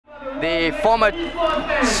the former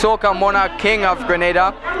SOCA Monarch King of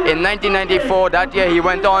Grenada. In 1994, that year he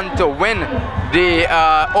went on to win the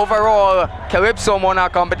overall Calypso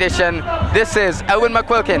Monarch competition. This is Elwin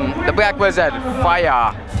McQuilkin, the Black Wizard,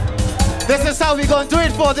 Fire. This is how we're going to do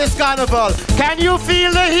it for this carnival. Can you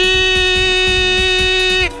feel the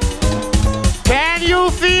heat? Can you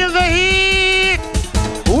feel the heat?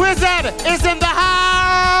 Wizard is in the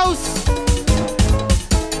house.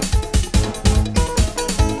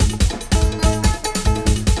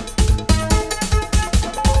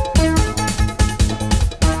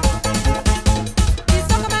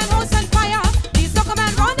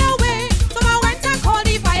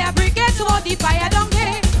 Fire down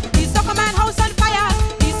there, the SOCA man house on fire.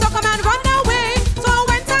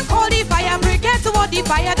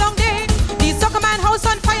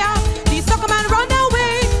 The SOCA man run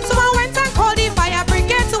away, so I went and called the fire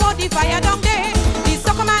brigade to hold the fire down there. The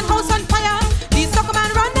SOCA man house on fire. The SOCA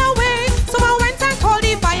man run away, so I went and called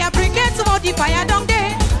the fire brigade to hold the fire down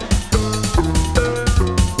there.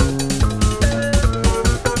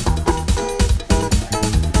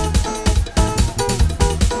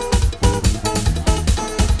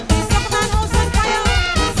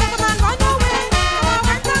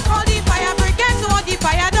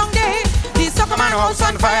 House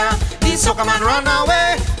on fire, the SOCA man run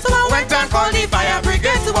away, so I went and called the fire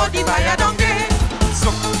brigade to hold the fire down there.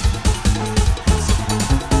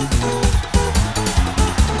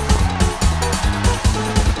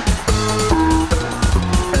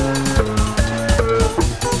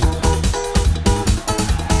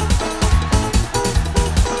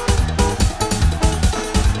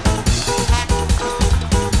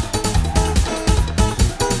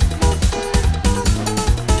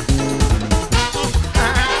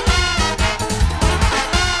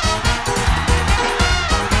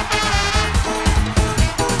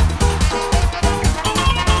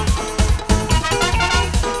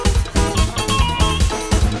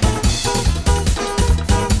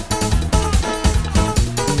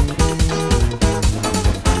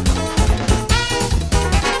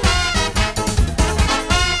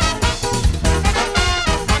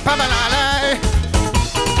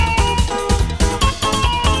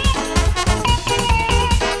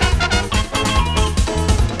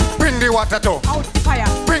 Water to out the fire.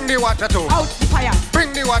 Bring the water to out the fire.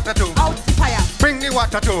 Bring the water to out the fire. Bring the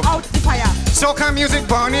water to out the fire. SOCA music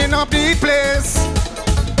burning up the place.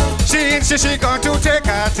 She going to take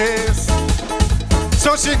a taste.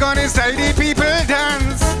 So she gonna say the people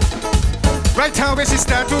dance. Right now when she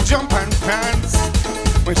start to jump and prance.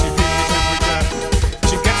 When she feels the temperature,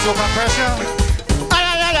 she gets over pressure.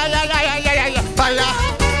 Fire,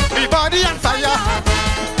 the body on fire.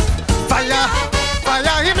 Fire.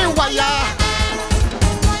 Fire in the wire.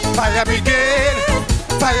 Fire brigade,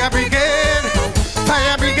 fire brigade,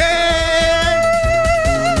 fire brigade.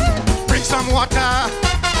 Bring some water,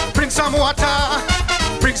 bring some water,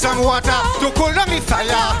 bring some water to cool down the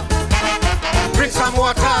fire. Bring some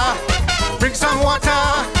water, bring some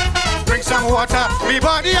water, bring some water. Me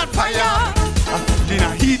body on fire. I'm feeling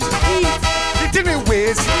a heat, heat in my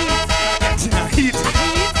waist, getting a heat,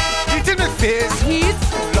 heat in my face.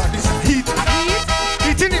 Lord, this a heat.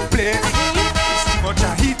 Heat in the place, it's too much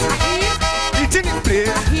of heat. Heat in the place.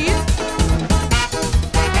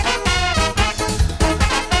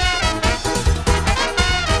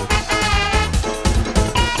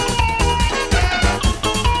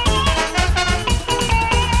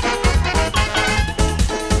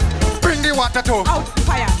 Bring the water to out the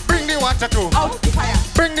fire. Bring the water to out the fire.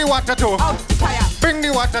 Bring the water to out the fire. Bring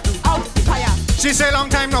the water to out the fire. She say long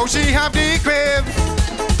time now she have the crave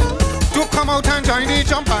to come out and join the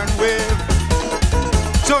jump and wave.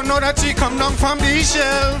 So now that she come down from the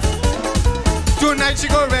shelf, tonight she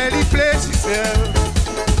go really play herself.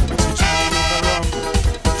 When she try to move around,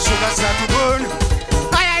 sugar start to burn.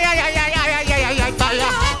 Fire,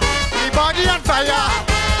 fire, the body on fire.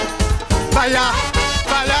 Fire,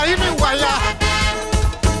 fire in the wire.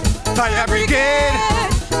 Fire brigade,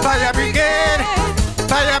 fire brigade,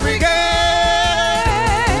 fire brigade.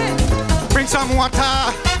 Bring some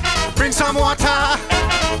water. Bring some water,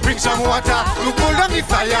 bring some water to cool down the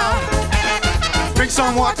fire. Bring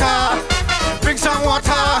some water, bring some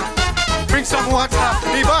water, bring some water.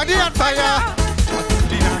 The body on fire.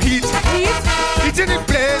 In a heat, heat in the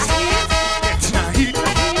place. Getting a heat,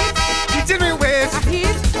 heat in the waist.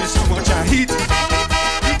 There's so much of heat,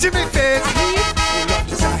 heat in the face. Oh Lord,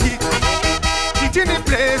 there's a heat, heat in the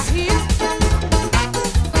place.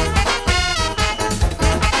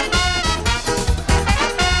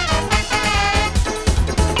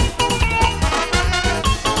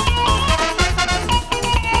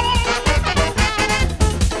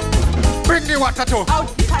 Bring the water to.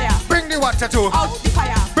 Out the fire. Bring the water to. Out the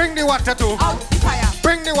fire. Bring the water to. Out the fire.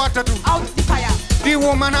 Bring the water to. Out the fire. The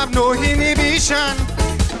woman have no inhibition.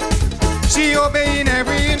 She obeying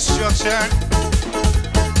every instruction.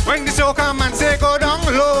 When the soca man say go down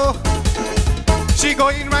low, she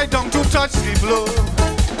going right down to touch the floor.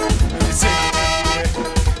 You say, yeah,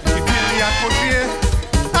 you feel the atmosphere.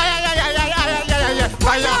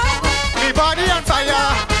 Fire, me body on fire.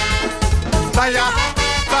 Fire,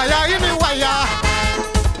 fire in the wire.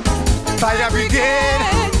 Fire brigade,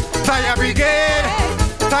 fire brigade,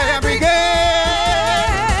 fire brigade.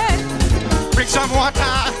 Bring some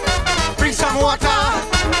water, bring some water,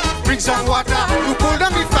 bring some water. You pull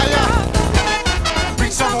down the fire.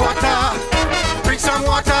 Bring some water, bring some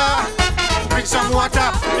water, bring some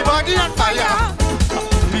water. The body on fire.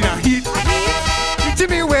 In a heat, heat in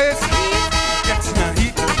me waist. Get in a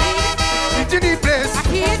heat, heat in the place.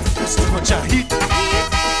 There's too much of heat,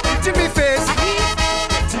 heat in me face.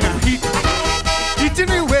 Get in a heat, heat in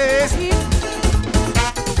me waist.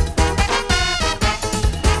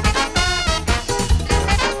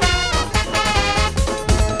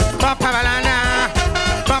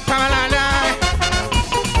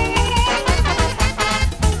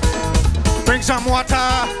 Bring some water,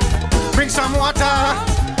 bring some water,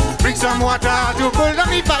 bring some water to cool down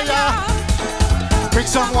the fire. Bring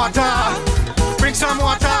some water, bring some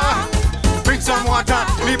water, bring some water,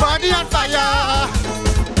 me body on fire.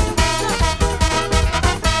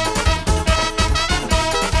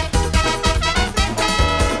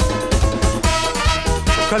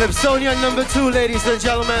 Calypsonian number 2, ladies and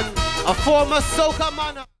gentlemen, a former soca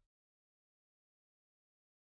monarch.